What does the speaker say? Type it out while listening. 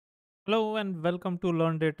Hello and welcome to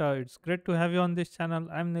Learn Data. It's great to have you on this channel.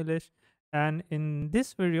 I'm Nilesh, and in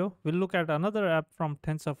this video, we'll look at another app from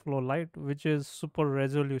TensorFlow Lite, which is super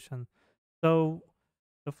resolution. So,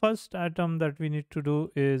 the first item that we need to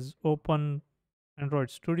do is open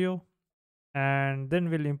Android Studio, and then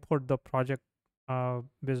we'll import the project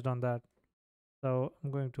based on that. So,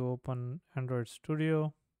 I'm going to open Android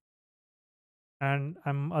Studio, and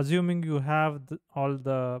I'm assuming you have all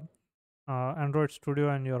the Android Studio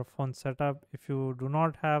and your phone setup. If you do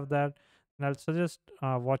not have that, then I'll suggest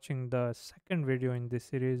watching the second video in this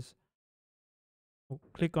series.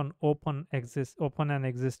 Click on open an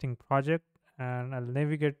existing project, and I'll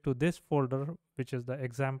navigate to this folder, which is the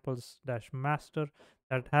examples dash master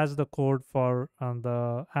that has the code for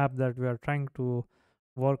the app that we are trying to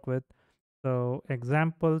work with. So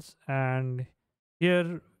examples, and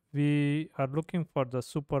here we are looking for the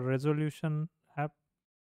super resolution app,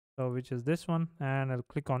 so which is this one, and I'll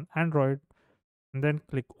click on Android and then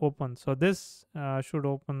click open. So this should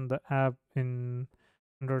open the app in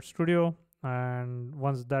Android Studio, and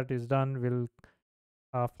once that is done, we'll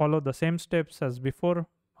follow the same steps as before.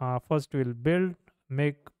 First we'll build,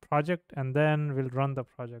 make project, and then we'll run the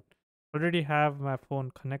project. Already have my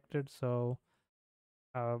phone connected, so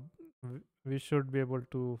uh, we should be able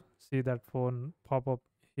to see that phone pop up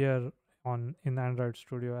here on in Android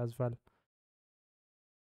Studio as well.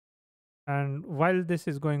 And while this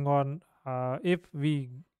is going on, if we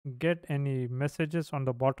get any messages on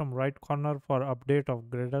the bottom right corner for update of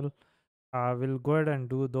Gradle, we'll go ahead and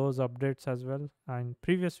do those updates as well. In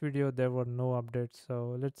previous video there were no updates,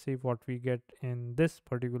 so let's see what we get in this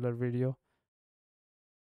particular video.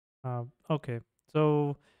 Okay,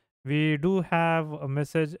 so we do have a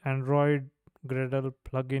message: Android Gradle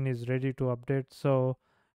plugin is ready to update. So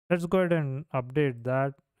let's go ahead and update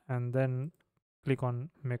that, and then click on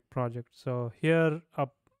make project. So here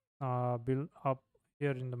up, build up here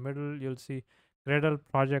in the middle, you'll see Gradle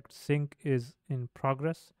project sync is in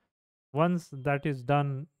progress. Once that is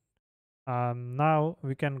done, now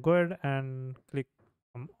we can go ahead and click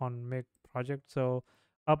on make project. So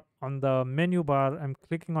up on the menu bar, I'm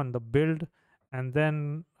clicking on the build, and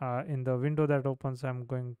then in the window that opens, I'm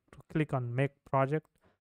going to click on make project.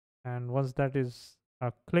 And once that is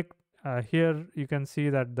clicked, here you can see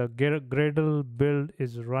that the Gradle build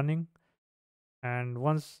is running, and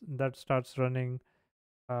once that starts running,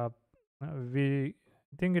 uh, we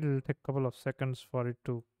think it will take a couple of seconds for it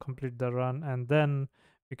to complete the run, and then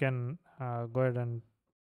we can go ahead and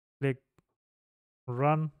click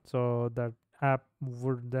run, so that app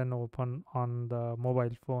would then open on the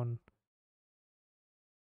mobile phone.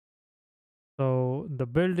 So the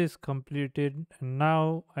build is completed, and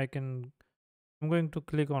now I'm going to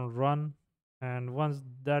click on run, and once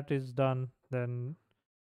that is done, then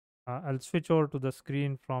I'll switch over to the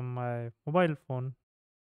screen from my mobile phone.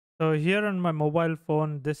 So here on my mobile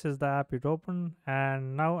phone, this is the app it opened,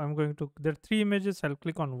 and now I'm going to, there are three images. I'll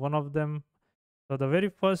click on one of them. So the very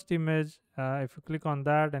first image, if you click on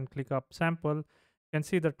that and click up sample, you can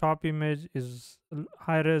see the top image is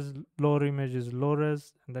high res, lower image is low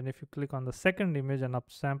res. And then if you click on the second image and up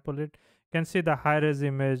sample it, you can see the high res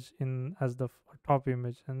image in as the top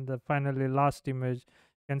image. And the finally last image,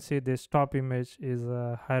 you can see this top image is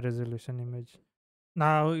a high resolution image.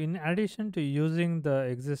 Now, in addition to using the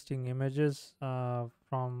existing images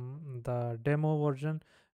from the demo version,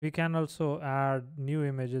 we can also add new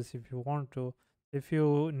images if you want to. If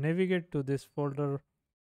you navigate to this folder,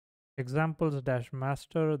 examples dash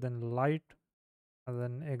master, then light, and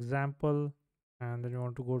then example, and then you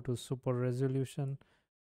want to go to super resolution,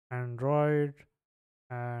 Android,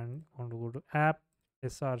 and you want to go to app,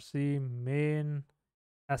 src, main,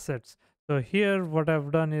 assets. So here what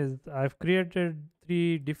I've done is I've created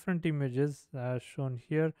three different images as shown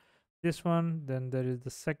here. This one, then there is the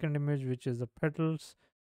second image, which is the petals,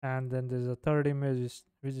 and then there's a third image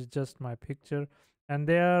which is just my picture, and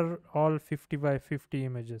they are all 50 by 50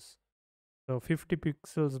 images. So 50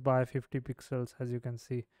 pixels by 50 pixels, as you can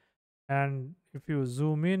see. And if you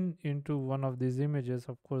zoom in into one of these images,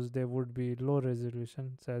 of course they would be low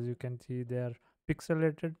resolution. So as you can see, they are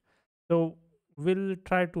pixelated. So we'll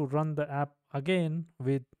try to run the app again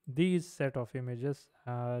with these set of images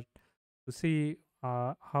to see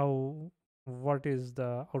what is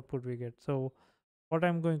the output we get. So what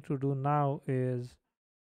I'm going to do now is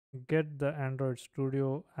get the Android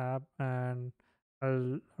Studio app, and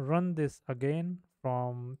I'll run this again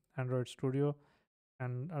from Android Studio,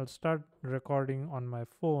 and I'll start recording on my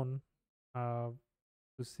phone uh,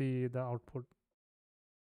 to see the output.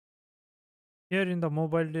 Here in the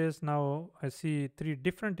mobile days, now I see three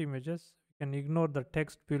different images. You can ignore the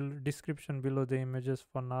text description below the images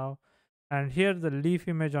for now. And here the leaf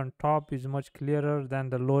image on top is much clearer than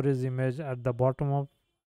the low res image at the bottom of.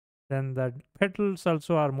 Then the petals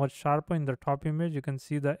also are much sharper in the top image. You can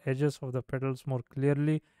see the edges of the petals more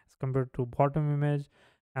clearly as compared to bottom image.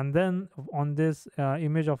 And then on this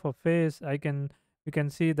image of a face, you can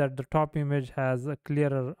see that the top image has a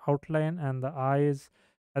clearer outline and the eyes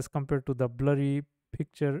as compared to the blurry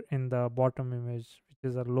picture in the bottom image, which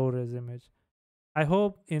is a low res image. I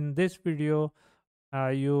hope in this video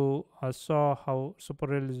you saw how super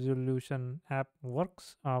resolution app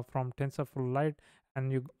works from TensorFlow Lite, and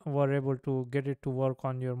you were able to get it to work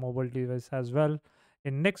on your mobile device as well.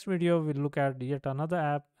 In next video, we'll look at yet another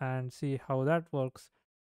app and see how that works.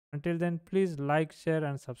 Until then, please like, share,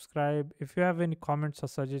 and subscribe. If you have any comments or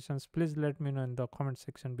suggestions, please let me know in the comment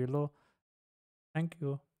section below. Thank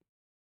you.